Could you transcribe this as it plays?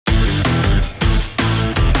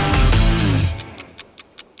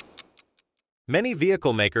Many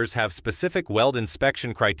vehicle makers have specific weld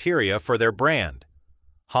inspection criteria for their brand.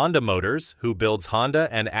 Honda Motors, who builds Honda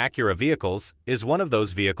and Acura vehicles, is one of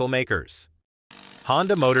those vehicle makers.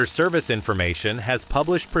 Honda Motor Service Information has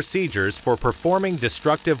published procedures for performing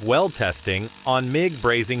destructive weld testing on MIG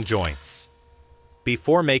brazing joints.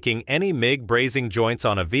 Before making any MIG brazing joints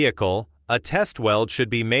on a vehicle, a test weld should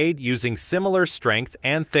be made using similar strength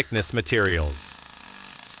and thickness materials.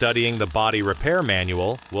 Studying the body repair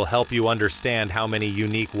manual will help you understand how many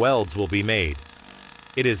unique welds will be made.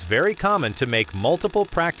 It is very common to make multiple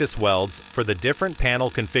practice welds for the different panel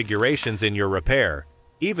configurations in your repair,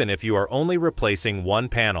 even if you are only replacing one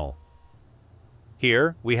panel.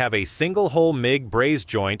 Here, we have a single-hole MIG braze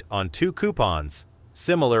joint on 2 coupons,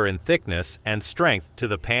 similar in thickness and strength to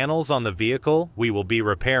the panels on the vehicle we will be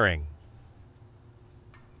repairing.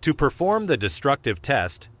 To perform the destructive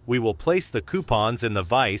test, we will place the coupons in the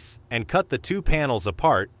vise and cut the 2 panels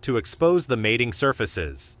apart to expose the mating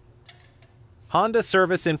surfaces. Honda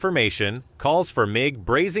Service Information calls for MIG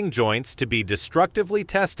brazing joints to be destructively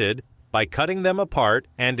tested by cutting them apart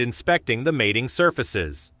and inspecting the mating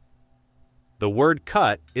surfaces. The word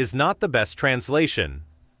cut is not the best translation.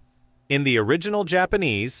 In the original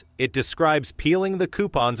Japanese, it describes peeling the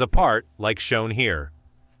coupons apart like shown here.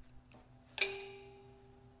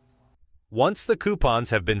 Once the coupons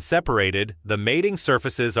have been separated, the mating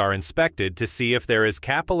surfaces are inspected to see if there is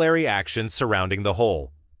capillary action surrounding the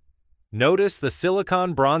hole. Notice the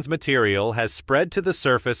silicon bronze material has spread to the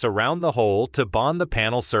surface around the hole to bond the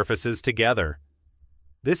panel surfaces together.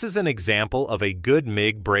 This is an example of a good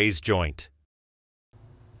MIG braze joint.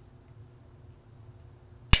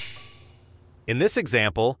 In this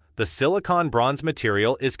example, the silicon bronze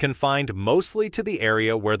material is confined mostly to the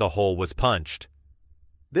area where the hole was punched.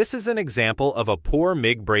 This is an example of a poor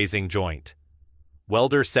MIG brazing joint.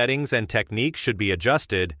 Welder settings and technique should be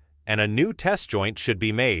adjusted, and a new test joint should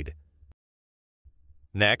be made.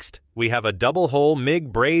 Next, we have a double-hole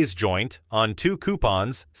MIG braze joint on 2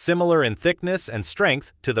 coupons, similar in thickness and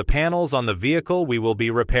strength to the panels on the vehicle we will be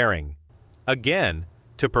repairing. Again,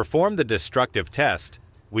 to perform the destructive test,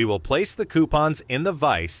 we will place the coupons in the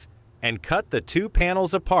vise and cut the 2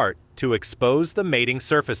 panels apart to expose the mating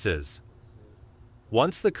surfaces.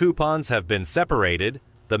 Once the coupons have been separated,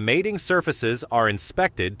 the mating surfaces are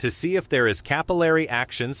inspected to see if there is capillary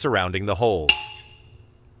action surrounding the holes.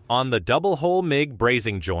 On the double-hole MIG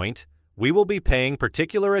brazing joint, we will be paying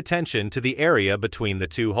particular attention to the area between the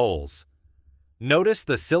 2 holes. Notice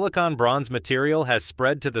the silicon bronze material has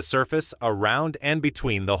spread to the surface around and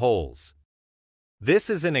between the holes. This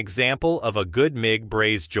is an example of a good MIG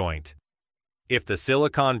braze joint. If the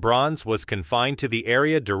silicon bronze was confined to the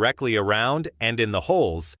area directly around and in the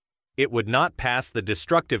holes, it would not pass the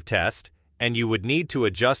destructive test, and you would need to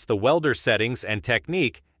adjust the welder settings and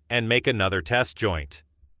technique and make another test joint.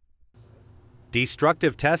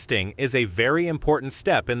 Destructive testing is a very important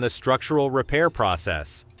step in the structural repair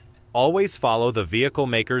process. Always follow the vehicle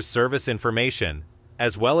maker's service information,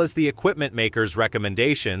 as well as the equipment maker's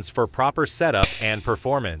recommendations for proper setup and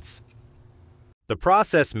performance. The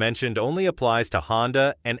process mentioned only applies to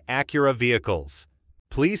Honda and Acura vehicles.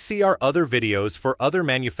 Please see our other videos for other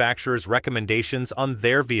manufacturers' recommendations on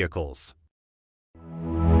their vehicles.